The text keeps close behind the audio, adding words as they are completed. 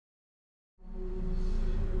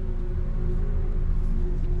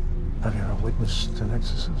witnessed an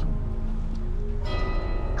exorcism.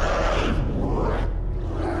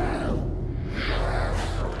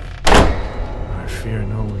 I fear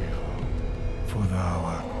no evil, for thou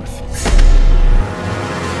art with me.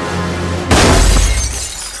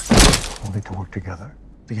 Only to work together,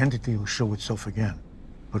 the entity will show itself again.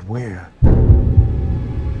 But where? I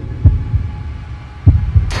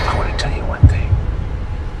want to tell you one thing.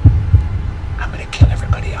 I'm going to kill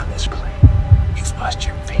everybody on this plane. You've lost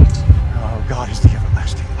your faith. Oh, God is the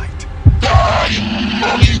everlasting light.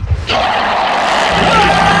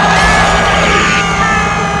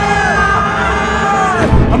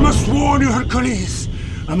 I must warn you, Hercules.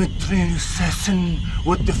 I'm a trained assassin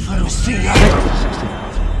with the Ferrin.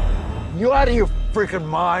 60,000. You out of your freaking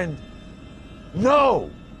mind? No!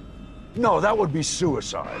 No, that would be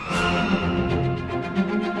suicide.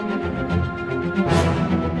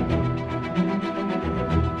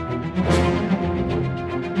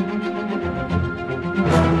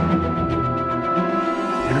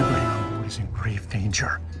 Everybody on board is in grave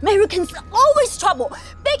danger. Americans are always trouble.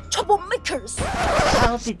 Big troublemakers.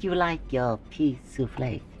 How did you like your pea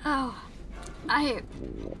souffle? Oh, I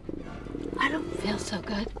don't feel so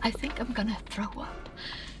good. I think I'm gonna throw up.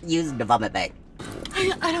 Use the vomit bag.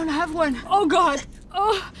 I don't have one. Oh, God.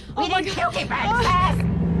 Oh, We didn't kill him right fast.